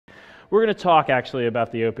We're going to talk actually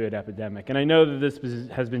about the opioid epidemic, and I know that this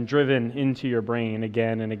has been driven into your brain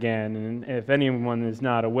again and again, and if anyone is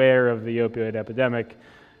not aware of the opioid epidemic,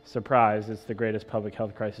 surprise, it's the greatest public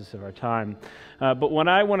health crisis of our time. But what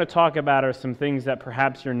I want to talk about are some things that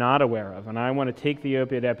perhaps you're not aware of, and I want to take the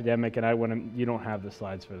opioid epidemic, and you don't have the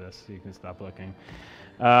slides for this, so you can stop looking.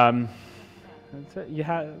 That's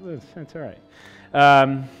all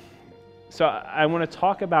right. So I want to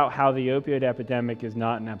talk about how the opioid epidemic is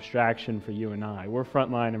not an abstraction for you and I. We're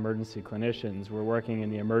frontline emergency clinicians. We're working in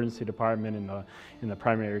the emergency department in the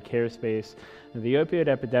primary care space. And the opioid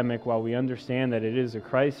epidemic, while we understand that it is a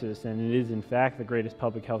crisis and it is in fact the greatest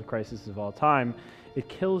public health crisis of all time, it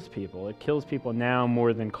kills people. It kills people now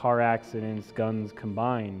more than car accidents, guns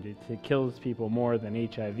combined. It kills people more than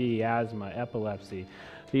HIV, asthma, epilepsy.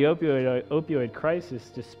 The opioid crisis,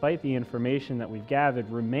 despite the information that we've gathered,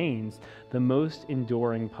 remains the most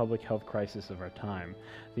enduring public health crisis of our time.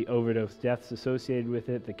 The overdose deaths associated with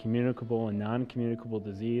it, the communicable and non-communicable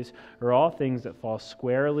disease, are all things that fall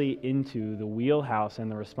squarely into the wheelhouse and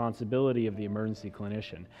the responsibility of the emergency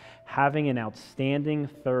clinician. Having an outstanding,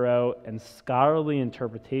 thorough, and scholarly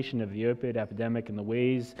interpretation of the opioid epidemic and the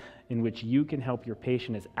ways in which you can help your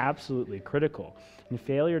patient is absolutely critical. And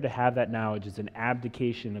failure to have that knowledge is an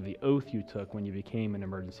abdication of the oath you took when you became an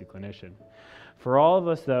emergency clinician. For all of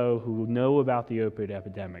us, though, who know about the opioid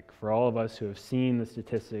epidemic, for all of us who have seen the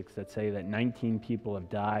statistics that say that 19 people have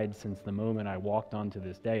died since the moment I walked onto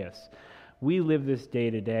this dais, we live this day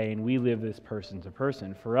to day and we live this person to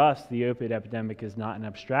person. For us, the opioid epidemic is not an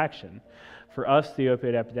abstraction. For us, the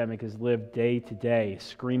opioid epidemic is lived day to day,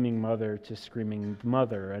 screaming mother to screaming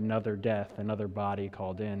mother, another death, another body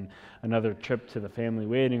called in, another trip to the family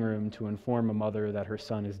waiting room to inform a mother that her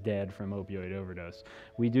son is dead from opioid overdose.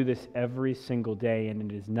 We do this every single day,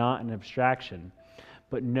 and it is not an abstraction.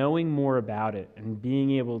 But knowing more about it and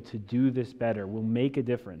being able to do this better will make a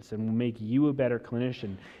difference and will make you a better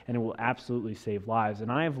clinician, and it will absolutely save lives.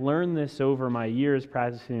 And I have learned this over my years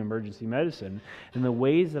practicing emergency medicine, and the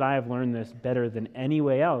ways that I have learned this better than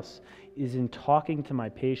anywhere else is in talking to my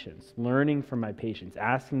patients, learning from my patients,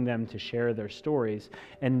 asking them to share their stories.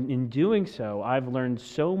 And in doing so, I've learned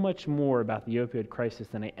so much more about the opioid crisis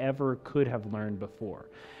than I ever could have learned before.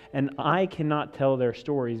 And I cannot tell their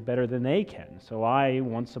stories better than they can. So I,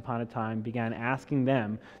 once upon a time, began asking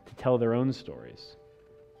them to tell their own stories.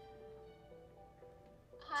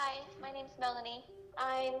 Hi, my name's Melanie.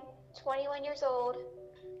 I'm 21 years old.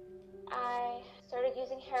 I started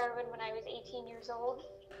using heroin when I was 18 years old.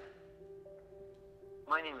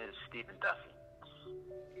 My name is Stephen Duffy.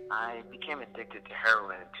 I became addicted to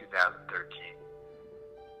heroin in 2013.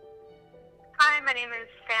 Hi, my name is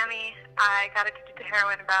Sammy. I got addicted to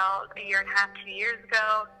heroin about 1.5 years, 2 years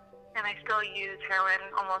ago, and I still use heroin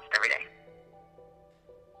almost every day.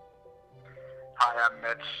 Hi, I'm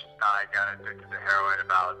Mitch. I got addicted to heroin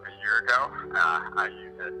about 1 year ago. I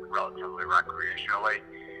use it relatively recreationally,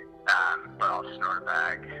 but I'll snort a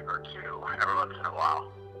bag or two every once in a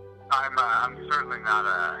while. I'm certainly not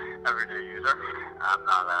an everyday user. I'm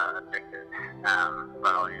not addicted,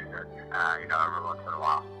 but I'll use it, every once in a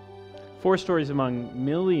while. 4 stories among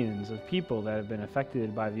millions of people that have been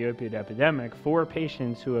affected by the opioid epidemic, 4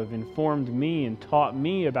 patients who have informed me and taught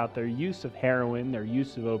me about their use of heroin, their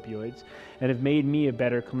use of opioids, and have made me a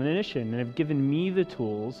better clinician and have given me the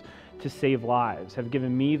tools to save lives, have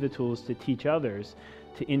given me the tools to teach others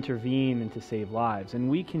to intervene and to save lives. And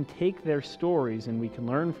we can take their stories and we can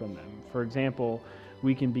learn from them. For example,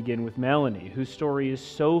 we can begin with Melanie, whose story is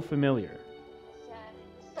so familiar.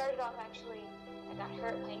 Started off actually, I got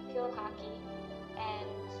hurt playing field hockey and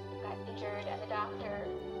got injured, and the doctor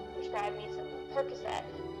prescribed me some Percocet.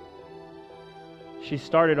 She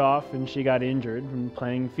started off and she got injured from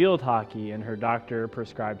playing field hockey, and her doctor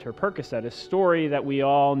prescribed her Percocet, a story that we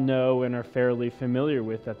all know and are fairly familiar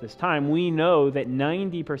with at this time. We know that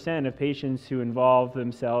 90% of patients who involve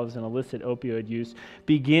themselves in illicit opioid use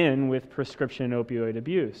begin with prescription opioid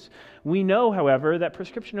abuse. We know, however, that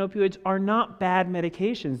prescription opioids are not bad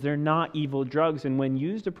medications. They're not evil drugs, and when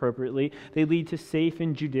used appropriately, they lead to safe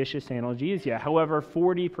and judicious analgesia. However,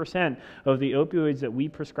 40% of the opioids that we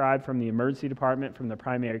prescribe from the emergency department, from the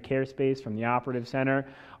primary care space, from the operative center,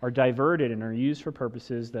 are diverted and are used for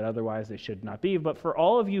purposes that otherwise they should not be. But for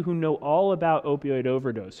all of you who know all about opioid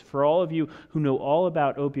overdose, for all of you who know all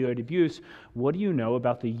about opioid abuse, what do you know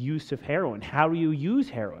about the use of heroin? How do you use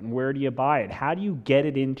heroin? Where do you buy it? How do you get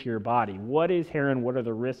it into your body? What is heroin? What are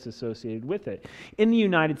the risks associated with it? In the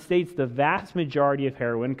United States, the vast majority of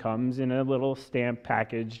heroin comes in a little stamped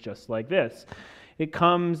package just like this.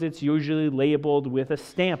 It's usually labeled with a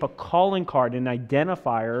stamp, a calling card, an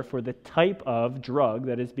identifier for the type of drug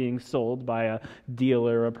that is being sold by a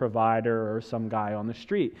dealer, a provider, or some guy on the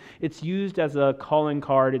street. It's used as a calling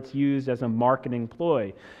card, it's used as a marketing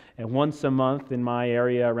ploy. And once a month in my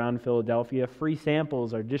area around Philadelphia, free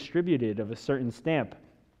samples are distributed of a certain stamp.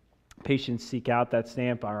 Patients seek out that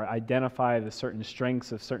stamp or identify the certain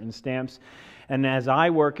strengths of certain stamps. And as I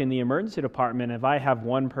work in the emergency department, if I have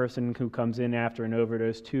one person who comes in after an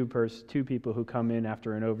overdose, two people who come in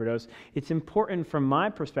after an overdose, it's important from my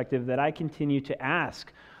perspective that I continue to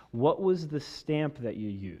ask, what was the stamp that you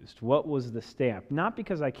used? What was the stamp? Not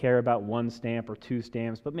because I care about one stamp or two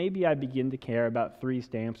stamps, but maybe I begin to care about 3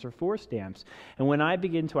 stamps or 4 stamps. And when I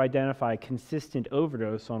begin to identify consistent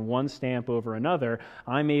overdose on one stamp over another,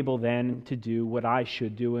 I'm able then to do what I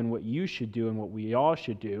should do and what you should do and what we all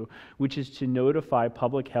should do, which is to notify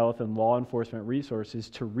public health and law enforcement resources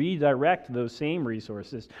to redirect those same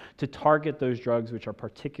resources to target those drugs which are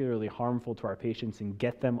particularly harmful to our patients and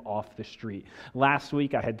get them off the street. Last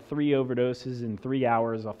week, I had 3 overdoses in 3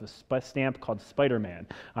 hours off a stamp called Spider-Man.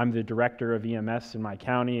 I'm the director of EMS in my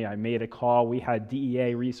county. I made a call. We had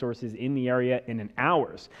DEA resources in the area in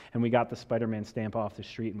hours, and we got the Spider-Man stamp off the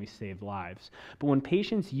street, and we saved lives. But when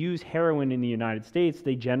patients use heroin in the United States,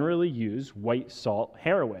 they generally use white salt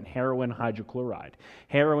heroin hydrochloride.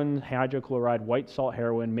 Heroin hydrochloride, white salt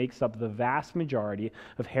heroin, makes up the vast majority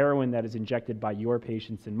of heroin that is injected by your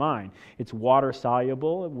patients and mine. It's water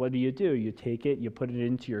soluble. What do? You take it, you put it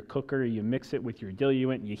into your cooker, you mix it with your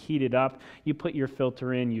diluent, you heat it up, you put your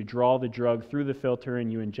filter in, you draw the drug through the filter, and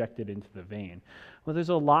you inject it into the vein. Well, there's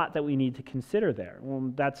a lot that we need to consider there.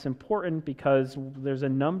 Well, that's important because there's a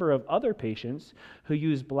number of other patients who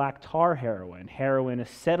use black tar heroin,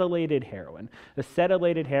 acetylated heroin.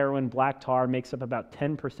 Acetylated heroin, black tar, makes up about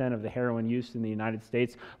 10% of the heroin use in the United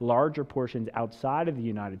States, larger portions outside of the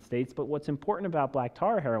United States. But what's important about black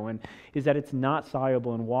tar heroin is that it's not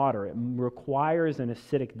soluble in water. It requires an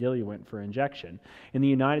acidic diluent for injection. In the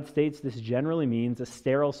United States, this generally means a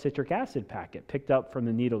sterile citric acid packet picked up from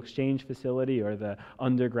the needle exchange facility or the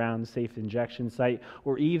underground safe injection site,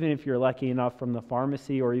 or even if you're lucky enough from the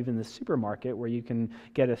pharmacy or even the supermarket where you can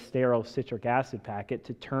get a sterile citric acid packet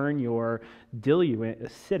to turn your diluent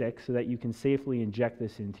acidic so that you can safely inject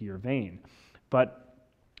this into your vein. But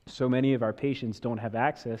so many of our patients don't have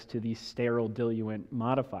access to these sterile diluent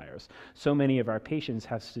modifiers. So many of our patients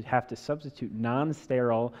have to substitute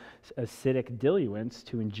non-sterile acidic diluents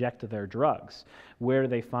to inject their drugs. Where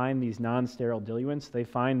they find these non-sterile diluents, they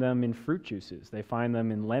find them in fruit juices. They find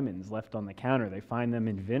them in lemons left on the counter. They find them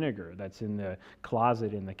in vinegar that's in the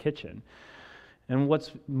closet in the kitchen. And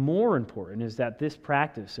what's more important is that this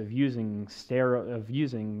practice of using acidic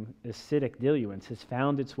diluents has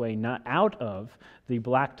found its way not out of the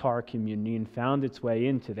black tar community and found its way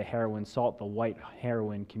into the heroin salt, the white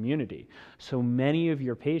heroin community. So many of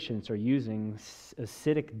your patients are using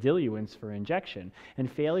acidic diluents for injection,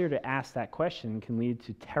 and failure to ask that question can lead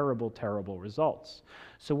to terrible, terrible results.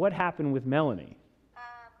 So what happened with Melanie?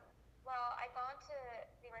 Well, I've gone to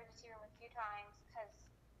the emergency room a few times because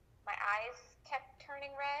my eyes kept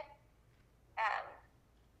turning red.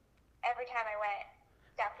 Every time I went,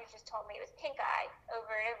 doctors just told me it was pink eye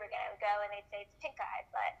over and over again. I would go and they'd say it's pink eye,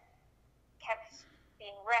 but kept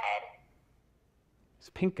being red. It's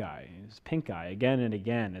pink eye, again and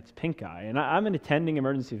again, it's pink eye. And I'm an attending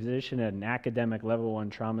emergency physician at an academic level 1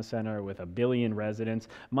 trauma center with 1 billion residents.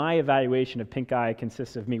 My evaluation of pink eye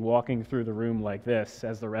consists of me walking through the room like this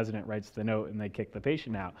as the resident writes the note and they kick the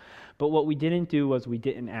patient out. But what we didn't do was we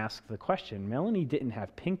didn't ask the question. Melanie didn't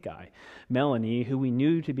have pink eye. Melanie, who we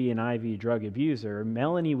knew to be an IV drug abuser,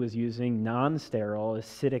 Melanie was using non-sterile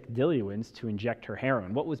acidic diluents to inject her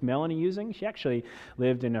heroin. What was Melanie using? She actually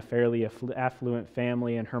lived in a fairly affluent family,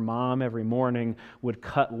 and her mom every morning would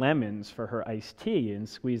cut lemons for her iced tea and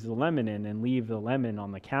squeeze the lemon in and leave the lemon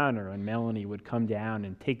on the counter, and Melanie would come down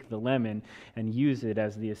and take the lemon and use it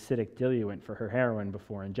as the acidic diluent for her heroin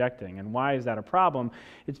before injecting. And why is that a problem?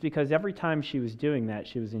 It's because every time she was doing that,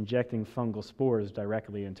 she was injecting fungal spores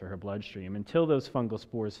directly into her bloodstream until those fungal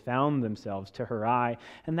spores found themselves to her eye,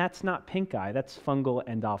 and that's not pink eye, that's fungal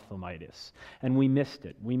endophthalmitis. And we missed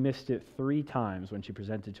it. We missed it 3 times when she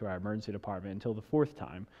presented to our emergency department until the 4th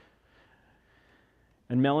time.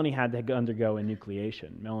 And Melanie had to undergo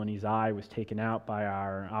enucleation. Melanie's eye was taken out by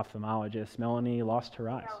our ophthalmologist. Melanie lost her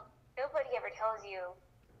eyes. Nobody ever tells you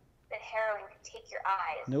that heroin can take your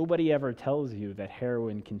eyes. Nobody ever tells you that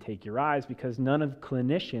heroin can take your eyes because none of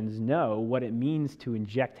clinicians know what it means to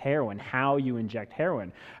inject heroin, how you inject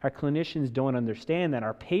heroin. Our clinicians don't understand that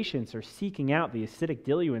our patients are seeking out the acidic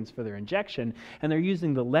diluents for their injection, and they're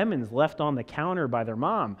using the lemons left on the counter by their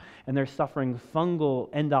mom, and they're suffering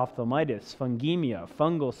fungal endophthalmitis, fungemia,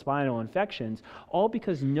 fungal spinal infections, all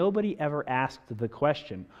because nobody ever asked the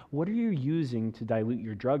question, what are you using to dilute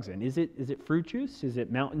your drugs in? Is it fruit juice? Is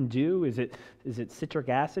it Mountain Dew? Is it citric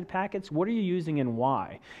acid packets? What are you using and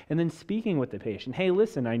why? And then speaking with the patient, hey,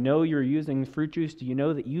 listen, I know you're using fruit juice. Do you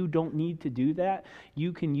know that you don't need to do that?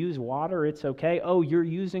 You can use water. It's okay. Oh, you're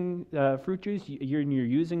using fruit juice? You're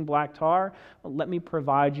using black tar? Well, let me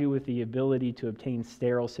provide you with the ability to obtain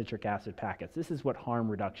sterile citric acid packets. This is what harm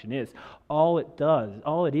reduction is. All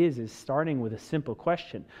it is starting with a simple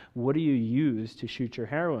question. What do you use to shoot your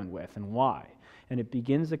heroin with and why? And it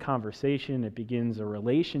begins a conversation, it begins a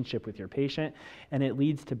relationship with your patient, and it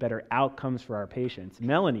leads to better outcomes for our patients.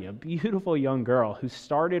 Melanie, a beautiful young girl who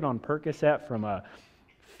started on Percocet from a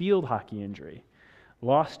field hockey injury,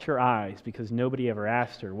 lost her eyes because nobody ever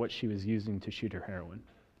asked her what she was using to shoot her heroin.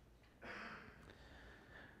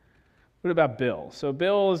 What about Bill? So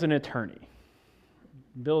Bill is an attorney.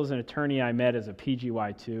 Bill is an attorney I met as a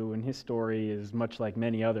PGY2, and his story is much like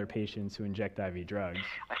many other patients who inject IV drugs.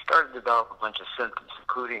 I started to develop a bunch of symptoms,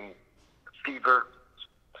 including fever,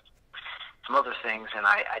 some other things, and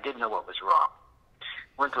I didn't know what was wrong.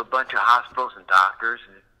 Went to a bunch of hospitals and doctors,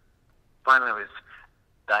 and finally was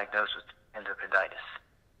diagnosed with endocarditis.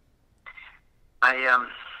 I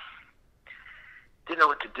didn't know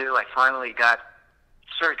what to do. I finally got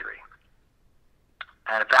surgery.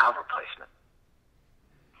 I had a valve replacement.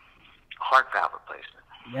 Heart valve replacement.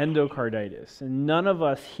 Endocarditis. And none of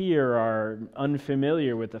us here are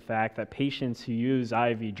unfamiliar with the fact that patients who use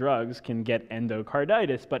IV drugs can get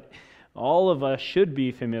endocarditis, but all of us should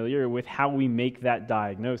be familiar with how we make that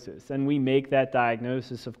diagnosis. And we make that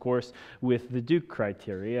diagnosis, of course, with the Duke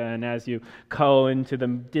criteria. And as you go into the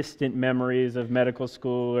distant memories of medical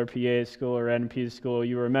school or PA school or NP school,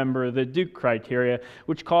 you remember the Duke criteria,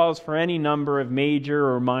 which calls for any number of major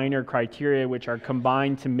or minor criteria which are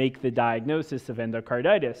combined to make the diagnosis of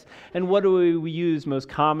endocarditis. And what do we use most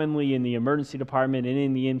commonly in the emergency department and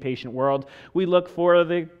in the inpatient world? We look for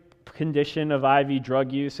the condition of IV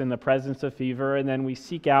drug use in the presence of fever, and then we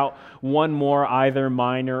seek out one more either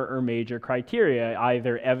minor or major criteria,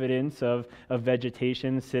 either evidence of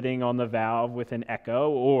vegetation sitting on the valve with an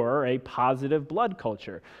echo or a positive blood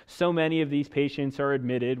culture. So many of these patients are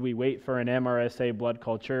admitted, we wait for an MRSA blood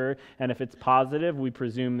culture, and if it's positive, we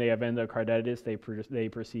presume they have endocarditis, they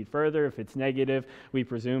proceed further. If it's negative, we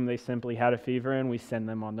presume they simply had a fever and we send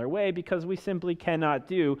them on their way because we simply cannot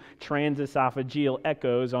do transesophageal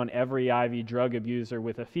echoes on every IV drug abuser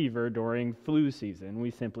with a fever during flu season.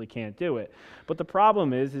 We simply can't do it. But the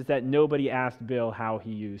problem is that nobody asked Bill how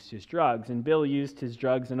he used his drugs, and Bill used his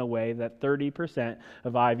drugs in a way that 30%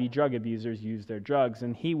 of IV drug abusers use their drugs,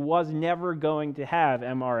 and he was never going to have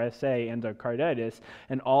MRSA endocarditis,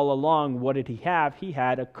 and all along, what did he have? He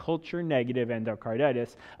had a culture-negative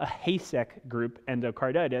endocarditis, a HASEC group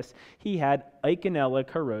endocarditis. He had Eikenella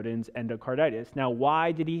corrodens endocarditis. Now,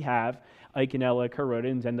 why did he have Eikenella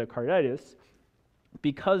corrodens endocarditis?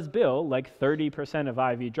 Because Bill, like 30% of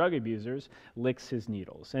IV drug abusers, licks his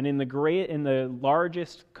needles. And in the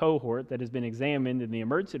largest cohort that has been examined in the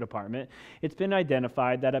emergency department, it's been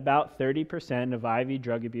identified that about 30% of IV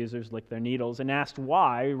drug abusers lick their needles. And asked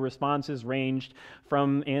why, responses ranged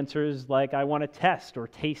from answers like, I want to test or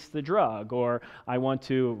taste the drug, or I want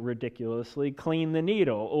to ridiculously clean the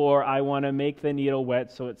needle, or I want to make the needle wet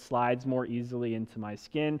so it slides more easily into my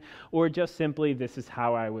skin, or just simply, this is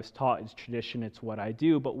how I was taught, it's tradition, it's what I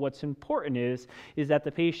do. But what's important is that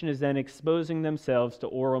the patient is then exposing themselves to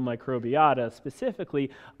oral microbiota, specifically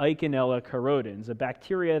Eikenella corrodens, a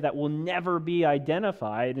bacteria that will never be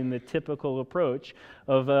identified in the typical approach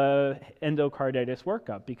of endocarditis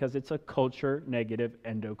workup because it's a culture-negative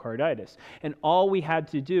endocarditis. And all we had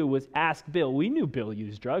to do was ask Bill. We knew Bill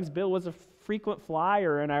used drugs. Bill was a frequent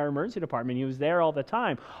flyer in our emergency department. He was there all the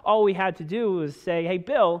time. All we had to do was say, hey,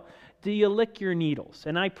 Bill, do you lick your needles?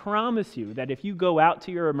 And I promise you that if you go out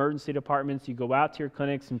to your emergency departments, you go out to your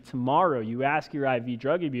clinics, and tomorrow you ask your IV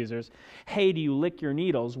drug abusers, hey, do you lick your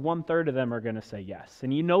needles? 1/3 of them are going to say yes.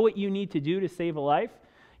 And you know what you need to do to save a life?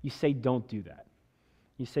 You say, don't do that.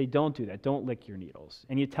 You say, don't do that. Don't lick your needles.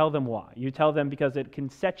 And you tell them why. You tell them because it can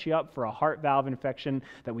set you up for a heart valve infection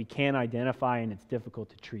that we can't identify and it's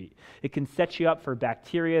difficult to treat. It can set you up for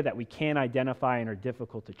bacteria that we can't identify and are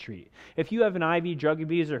difficult to treat. If you have an IV drug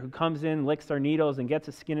abuser who comes in, licks their needles, and gets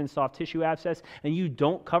a skin and soft tissue abscess, and you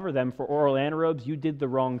don't cover them for oral anaerobes, you did the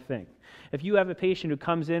wrong thing. If you have a patient who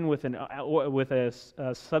comes in with a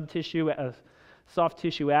soft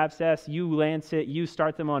tissue abscess, you lance it, you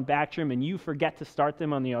start them on Bactrim, and you forget to start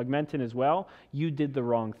them on the Augmentin as well, you did the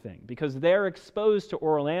wrong thing because they're exposed to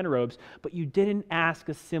oral anaerobes, but you didn't ask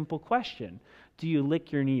a simple question. Do you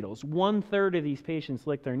lick your needles? 1/3 of these patients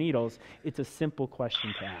lick their needles. It's a simple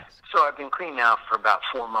question to ask. So I've been clean now for about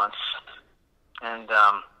 4 months, and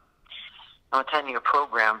I'm attending a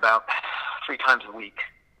program about 3 times a week.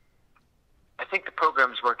 I think the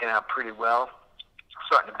program is working out pretty well. I'm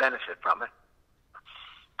starting to benefit from it.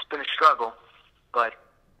 It's been a struggle, but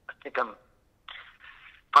I think I'm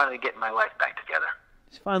finally getting my life back together.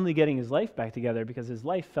 He's finally getting his life back together because his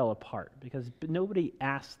life fell apart, because nobody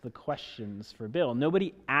asked the questions for Bill.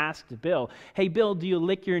 Nobody asked Bill, hey, Bill, do you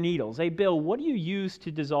lick your needles? Hey, Bill, what do you use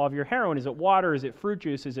to dissolve your heroin? Is it water? Is it fruit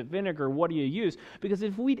juice? Is it vinegar? What do you use? Because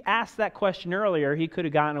if we'd asked that question earlier, he could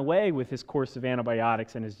have gotten away with his course of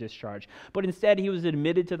antibiotics and his discharge. But instead, he was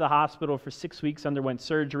admitted to the hospital for 6 weeks, underwent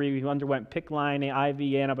surgery, he underwent PICC line, IV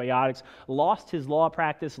antibiotics, lost his law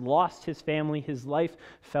practice, lost his family. His life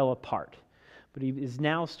fell apart. But he is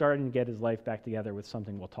now starting to get his life back together with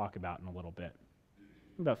something we'll talk about in a little bit.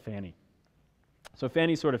 What about Fanny? So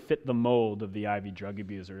Fanny sort of fit the mold of the IV drug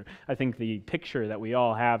abuser. I think the picture that we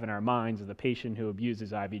all have in our minds of the patient who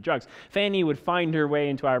abuses IV drugs. Fanny would find her way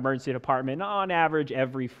into our emergency department on average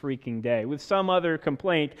every freaking day with some other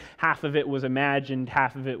complaint. Half of it was imagined,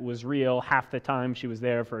 half of it was real. Half the time she was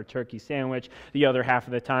there for a turkey sandwich. The other half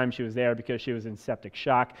of the time she was there because she was in septic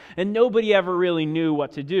shock. And nobody ever really knew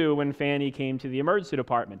what to do when Fanny came to the emergency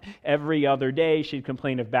department. Every other day she'd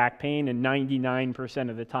complain of back pain, and 99%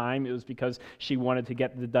 of the time it was because she wanted to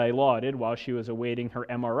get the dilaudid while she was awaiting her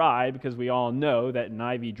MRI, because we all know that an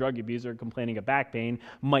IV drug abuser complaining of back pain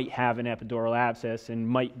might have an epidural abscess and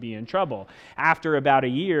might be in trouble. After about a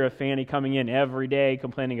year of Fanny coming in every day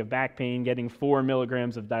complaining of back pain, getting 4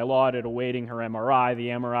 milligrams of dilaudid, awaiting her MRI, the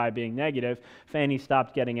MRI being negative, Fanny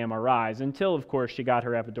stopped getting MRIs until, of course, she got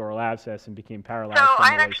her epidural abscess and became paralyzed. So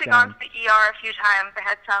I had actually gone to the ER a few times. I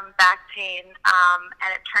had some back pain,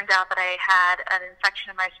 and it turned out that I had an infection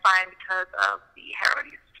in my spine because of the heroin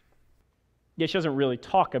use. Yeah, she doesn't really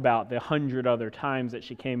talk about the 100 other times that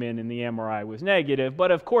she came in and the MRI was negative,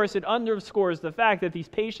 but of course it underscores the fact that these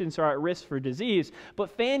patients are at risk for disease,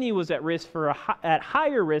 but Fanny was at risk at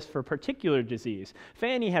higher risk for particular disease.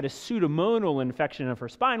 Fanny had a pseudomonal infection of her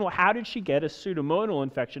spine. Well, how did she get a pseudomonal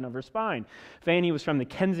infection of her spine? Fanny was from the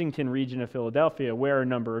Kensington region of Philadelphia, where a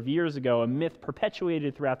number of years ago a myth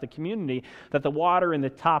perpetuated throughout the community that the water in the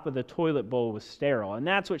top of the toilet bowl was sterile, and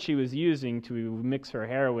that's what she was using to mix her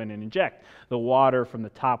heroin and inject the water from the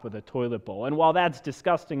top of the toilet bowl. And while that's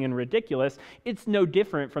disgusting and ridiculous, it's no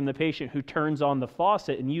different from the patient who turns on the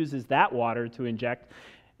faucet and uses that water to inject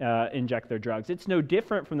their drugs. It's no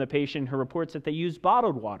different from the patient who reports that they use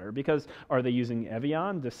bottled water, because are they using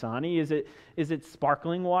Evian, Dasani? Is it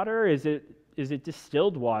sparkling water? Is it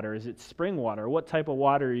distilled water? Is it spring water? What type of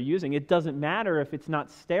water are you using? It doesn't matter if it's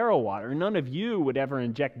not sterile water. None of you would ever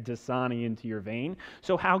inject Dasani into your vein.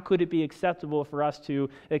 So how could it be acceptable for us to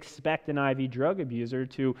expect an IV drug abuser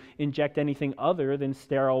to inject anything other than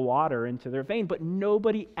sterile water into their vein? But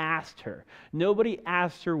nobody asked her. Nobody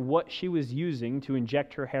asked her what she was using to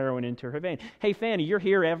inject her heroin into her vein. Hey, Fanny, you're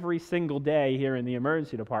here every single day here in the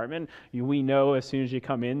emergency department. We know as soon as you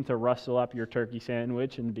come in to rustle up your turkey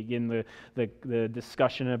sandwich and begin the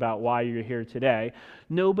discussion about why you're here today.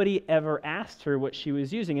 Nobody ever asked her what she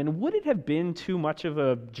was using. And would it have been too much of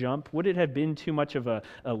a jump? Would it have been too much of a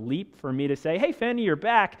leap for me to say, hey, Fanny, you're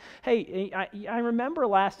back. Hey, I remember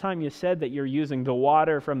last time you said that you're using the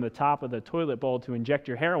water from the top of the toilet bowl to inject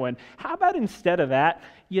your heroin. How about instead of that,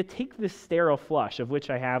 you take this sterile flush, of which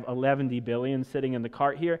I have 11 billion sitting in the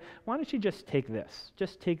cart here. Why don't you just take this?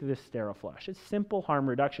 Just take this sterile flush. It's simple harm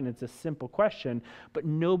reduction. It's a simple question, but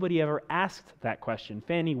nobody ever asked that question.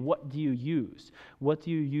 Fanny, what do you use? What do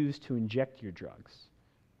you use to inject your drugs?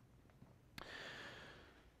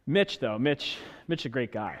 Mitch, though. Mitch, a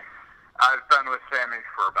great guy. I've been with Sammy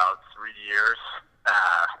for about 3 years.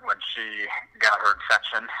 When she got her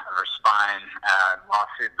infection of her spine, lost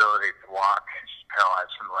the ability to walk, she's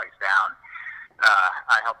paralyzed from the legs down.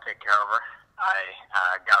 I helped take care of her.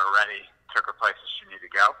 I got her ready, took her places she needed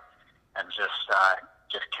to go, and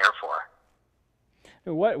just care for her.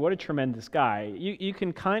 What a tremendous guy. You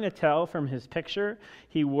can kind of tell from his picture,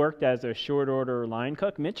 he worked as a short order line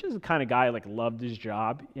cook. Mitch is the kind of guy like loved his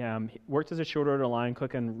job. He worked as a short order line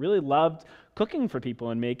cook and really loved cooking for people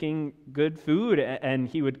and making good food. And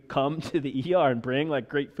he would come to the ER and bring like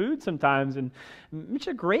great food sometimes. And Mitch,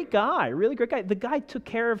 a great guy, really great guy. The guy took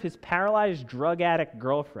care of his paralyzed drug addict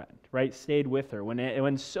girlfriend, right? Stayed with her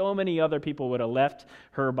when so many other people would have left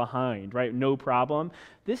her behind, right? No problem.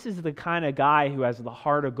 This is the kind of guy who has the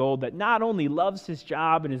heart of gold, that not only loves his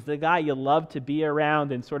job and is the guy you love to be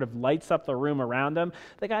around and sort of lights up the room around him.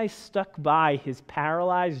 The guy stuck by his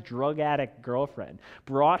paralyzed drug addict girlfriend,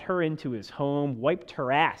 brought her into his home, wiped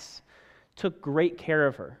her ass, took great care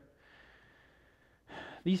of her.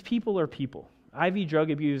 These people are people. IV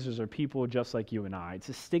drug abusers are people just like you and I. It's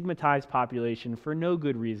a stigmatized population for no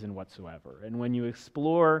good reason whatsoever. And when you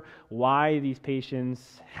explore why these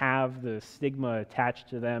patients have the stigma attached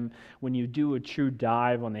to them, when you do a true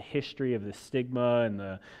dive on the history of the stigma and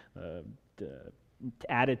the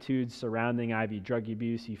attitudes surrounding IV drug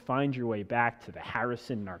abuse, you find your way back to the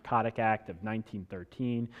Harrison Narcotic Act of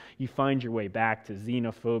 1913. You find your way back to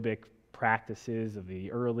xenophobic practices of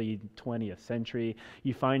the early 20th century.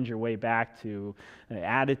 You find your way back to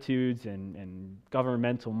attitudes and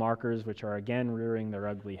governmental markers, which are again rearing their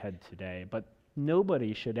ugly head today. But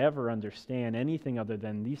nobody should ever understand anything other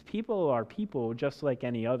than these people are people just like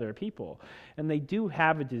any other people. And they do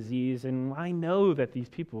have a disease, and I know that these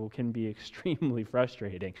people can be extremely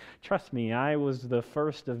frustrating. Trust me, I was the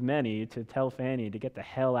first of many to tell Fanny to get the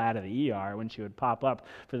hell out of the ER when she would pop up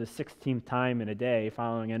for the 16th time in a day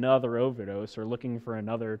following another overdose or looking for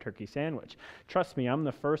another turkey sandwich. Trust me, I'm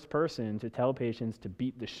the first person to tell patients to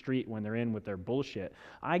beat the street when they're in with their bullshit.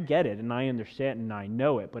 I get it, and I understand, and I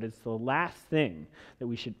know it, but it's the last thing that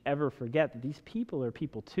we should ever forget, that these people are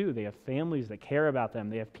people too. They have families that care about them.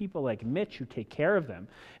 They have people like Mitch who take care of them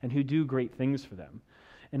and who do great things for them.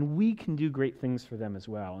 And we can do great things for them as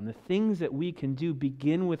well. And the things that we can do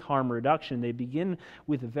begin with harm reduction. They begin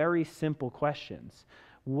with very simple questions.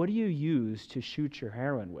 What do you use to shoot your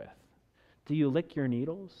heroin with? Do you lick your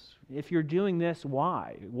needles? If you're doing this,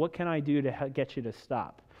 why? What can I do to get you to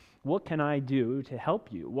stop? What can I do to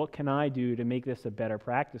help you? What can I do to make this a better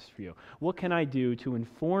practice for you? What can I do to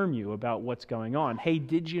inform you about what's going on? Hey,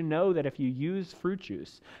 did you know that if you use fruit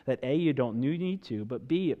juice, that A, you don't need to, but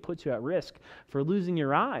B, it puts you at risk for losing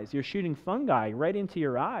your eyes? You're shooting fungi right into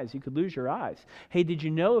your eyes. You could lose your eyes. Hey, did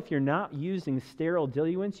you know if you're not using sterile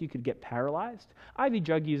diluents, you could get paralyzed? IV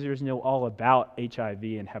drug users know all about HIV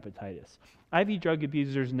and hepatitis. IV drug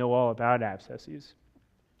abusers know all about abscesses.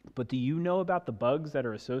 But do you know about the bugs that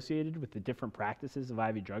are associated with the different practices of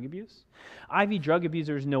IV drug abuse? IV drug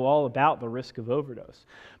abusers know all about the risk of overdose.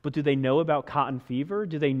 But do they know about cotton fever?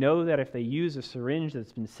 Do they know that if they use a syringe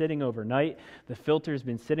that's been sitting overnight, the filter's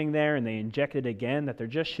been sitting there, and they inject it again, that they're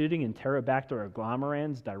just shooting Enterobacter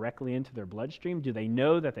agglomorans directly into their bloodstream? Do they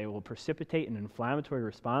know that they will precipitate an inflammatory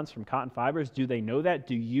response from cotton fibers? Do they know that?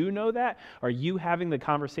 Do you know that? Are you having the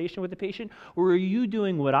conversation with the patient? Or are you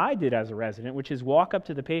doing what I did as a resident, which is walk up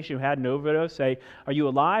to the patient who had an overdose, say, "Are you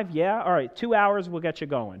alive? Yeah? All right, 2 hours, we'll get you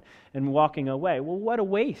going," and walking away. Well, what a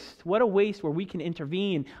waste. What a waste where we can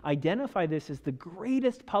intervene, identify this as the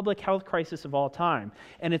greatest public health crisis of all time.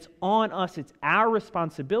 And it's on us, it's our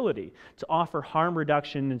responsibility to offer harm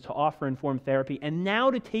reduction and to offer informed therapy, and now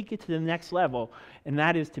to take it to the next level, and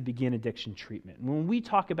that is to begin addiction treatment. When we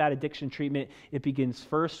talk about addiction treatment, it begins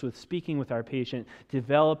first with speaking with our patient,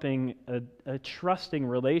 developing a trusting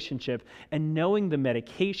relationship, and knowing the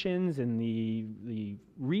medications and the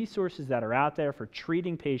resources that are out there for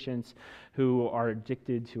treating patients who are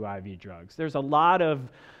addicted to IV drugs. There's a lot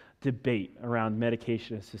of debate around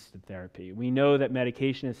medication-assisted therapy. We know that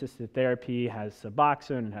medication-assisted therapy has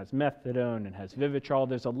Suboxone, and has methadone, and has Vivitrol.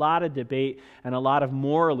 There's a lot of debate and a lot of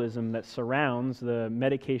moralism that surrounds the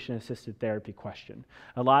medication-assisted therapy question.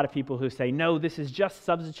 A lot of people who say, no, this is just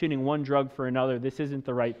substituting one drug for another. This isn't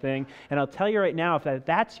the right thing. And I'll tell you right now, if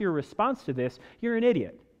that's your response to this, you're an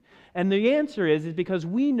idiot. And the answer is because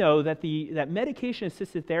we know that that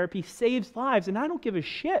medication-assisted therapy saves lives, and I don't give a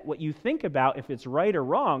shit what you think about if it's right or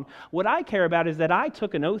wrong. What I care about is that I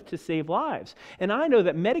took an oath to save lives. And I know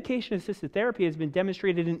that medication-assisted therapy has been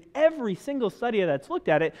demonstrated in every single study that's looked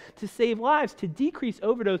at it to save lives, to decrease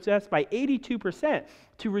overdose deaths by 82%,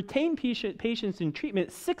 to retain patients in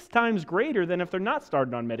treatment 6 times greater than if they're not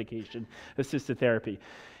started on medication-assisted therapy.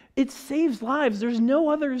 It saves lives. There's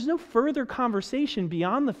no further conversation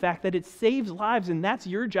beyond the fact that it saves lives, and that's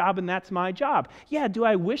your job and that's my job. Yeah, do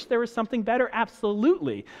I wish there was something better?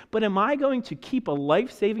 Absolutely. But am I going to keep a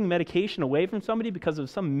life-saving medication away from somebody because of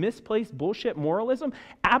some misplaced bullshit moralism?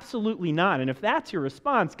 Absolutely not. And if that's your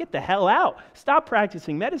response, get the hell out. Stop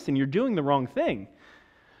practicing medicine. You're doing the wrong thing.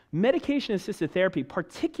 Medication-assisted therapy,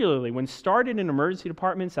 particularly when started in emergency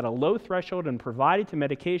departments at a low threshold and provided to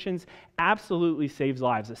medications, absolutely saves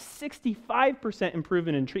lives. A 65%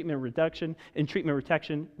 improvement in treatment retention,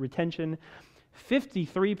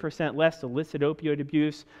 53% less illicit opioid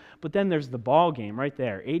abuse. But then there's the ball game right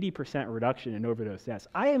there, 80% reduction in overdose deaths.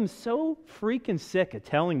 I am so freaking sick of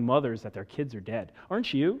telling mothers that their kids are dead.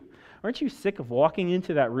 Aren't you? Aren't you sick of walking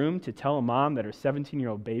into that room to tell a mom that her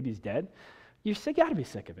 17-year-old baby's dead? You got to be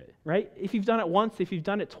sick of it, right? If you've done it once, if you've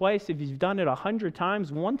done it twice, if you've done it 100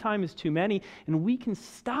 times, one time is too many, and we can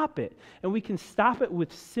stop it. And we can stop it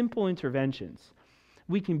with simple interventions.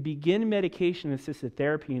 We can begin medication-assisted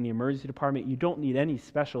therapy in the emergency department. You don't need any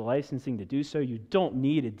special licensing to do so. You don't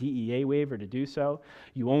need a DEA waiver to do so.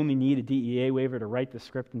 You only need a DEA waiver to write the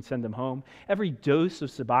script and send them home. Every dose of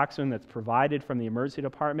Suboxone that's provided from the emergency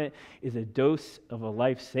department is a dose of a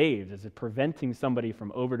life saved. Is it preventing somebody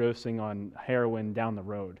from overdosing on heroin down the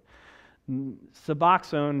road?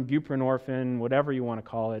 Suboxone, buprenorphine, whatever you want to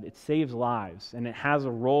call it, it saves lives, and it has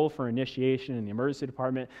a role for initiation in the emergency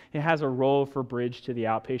department. It has a role for bridge to the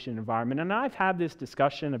outpatient environment, and I've had this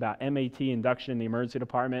discussion about MAT induction in the emergency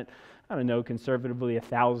department, I don't know, conservatively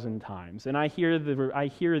 1,000 times, and I hear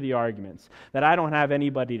the arguments that I don't have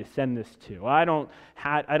anybody to send this to.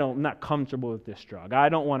 I'm not comfortable with this drug. I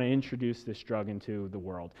don't want to introduce this drug into the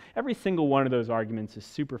world. Every single one of those arguments is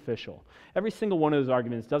superficial. Every single one of those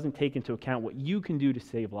arguments doesn't take into account what you can do to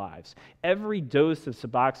save lives. Every dose of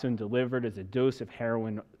Suboxone delivered is a dose of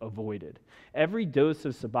heroin avoided. Every dose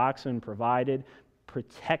of Suboxone provided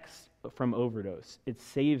protects from overdose. It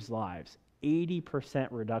saves lives. 80%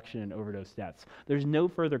 reduction in overdose deaths. There's no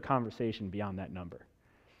further conversation beyond that number.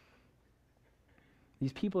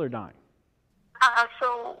 These people are dying.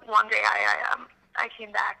 So one day I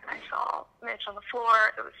came back and I saw Mitch on the floor.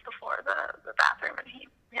 It was before the bathroom, and he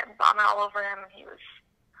had vomit all over him, and he was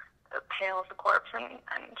pale as a corpse. And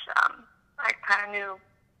I kind of knew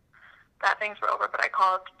that things were over, but I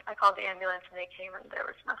called the ambulance, and they came, and there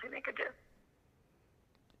was nothing they could do.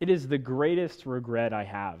 It is the greatest regret I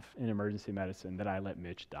have in emergency medicine that I let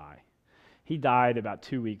Mitch die. He died about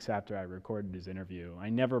 2 weeks after I recorded his interview. I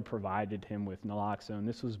never provided him with naloxone.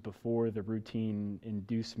 This was before the routine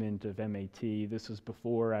inducement of MAT. This was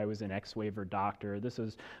before I was an X-waiver doctor. This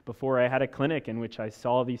was before I had a clinic in which I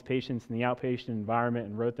saw these patients in the outpatient environment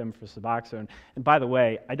and wrote them for Suboxone. And by the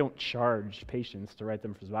way, I don't charge patients to write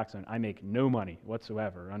them for Suboxone. I make no money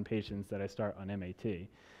whatsoever on patients that I start on MAT,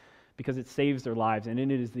 because it saves their lives, and it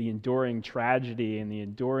is the enduring tragedy and the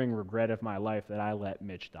enduring regret of my life that I let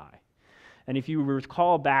Mitch die. And if you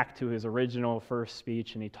recall back to his original first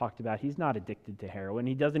speech, and he talked about he's not addicted to heroin,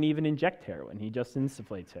 he doesn't even inject heroin, he just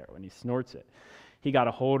insufflates heroin, he snorts it. He got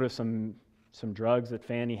a hold of some drugs that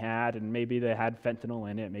Fanny had, and maybe they had fentanyl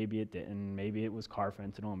in it, maybe it didn't, maybe it was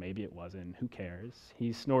carfentanil, maybe it wasn't, who cares?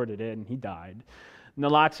 He snorted it and he died.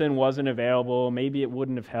 Naloxone wasn't available. Maybe it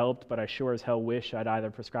wouldn't have helped, but I sure as hell wish I'd either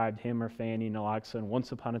prescribed him or Fanny naloxone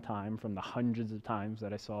once upon a time from the hundreds of times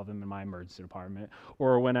that I saw them in my emergency department,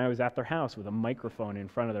 or when I was at their house with a microphone in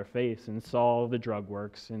front of their face and saw the drug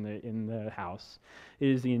works in the house. It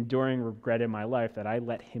is the enduring regret in my life that I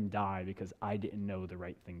let him die because I didn't know the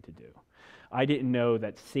right thing to do. I didn't know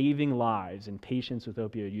that saving lives in patients with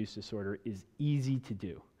opioid use disorder is easy to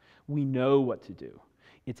do. We know what to do.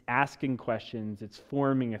 It's asking questions, it's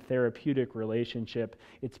forming a therapeutic relationship,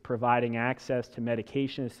 it's providing access to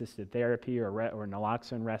medication-assisted therapy or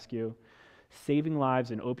naloxone rescue. Saving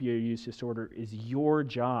lives in opioid use disorder is your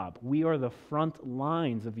job. We are the front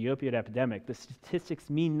lines of the opioid epidemic. The statistics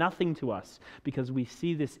mean nothing to us because we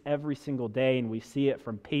see this every single day, and we see it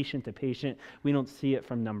from patient to patient. We don't see it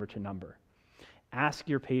from number to number. Ask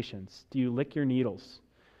your patients, do you lick your needles?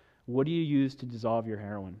 What do you use to dissolve your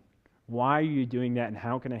heroin? Why are you doing that, and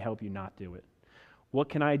how can I help you not do it? What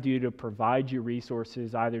can I do to provide you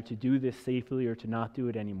resources either to do this safely or to not do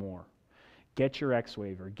it anymore? Get your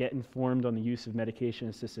X-waiver. Get informed on the use of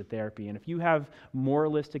medication-assisted therapy. And if you have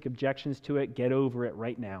moralistic objections to it, get over it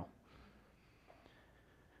right now.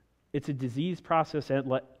 It's a disease process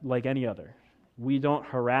like any other. We don't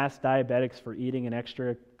harass diabetics for eating an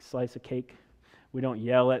extra slice of cake. We don't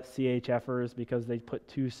yell at CHFers because they put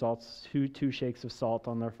two shakes of salt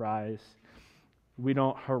on their fries. We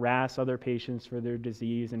don't harass other patients for their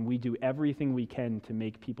disease, and we do everything we can to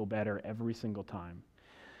make people better every single time.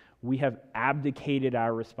 We have abdicated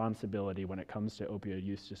our responsibility when it comes to opioid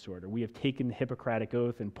use disorder. We have taken the Hippocratic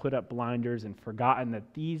Oath and put up blinders and forgotten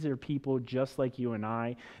that these are people just like you and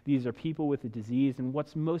I. These are people with a disease, and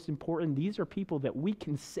what's most important, these are people that we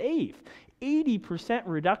can save. 80%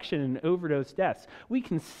 reduction in overdose deaths. We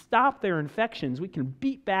can stop their infections. We can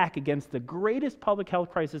beat back against the greatest public health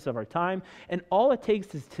crisis of our time, and all it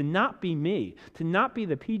takes is to not be me, to not be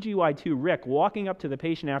the PGY2 Rick walking up to the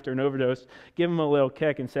patient after an overdose, give him a little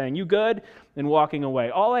kick and saying, "You good?" and walking away.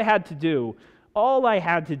 All I had to do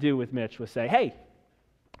with Mitch was say, "Hey,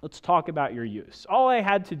 let's talk about your use." All I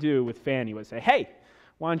had to do with Fanny was say, "Hey,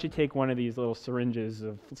 why don't you take one of these little syringes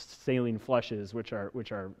of saline flushes, which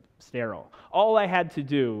are sterile?" All I had to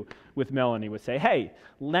do with Melanie was say, "Hey,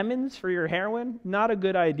 lemons for your heroin? Not a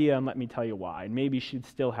good idea, and let me tell you why." And maybe she'd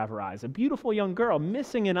still have her eyes. A beautiful young girl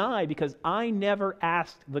missing an eye because I never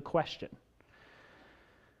asked the question.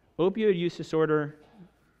 Opioid use disorder,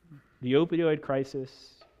 the opioid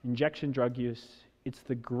crisis, injection drug use, it's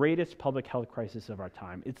the greatest public health crisis of our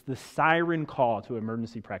time. It's the siren call to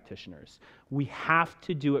emergency practitioners. We have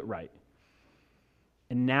to do it right.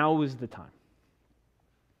 And now is the time.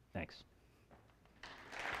 Thanks.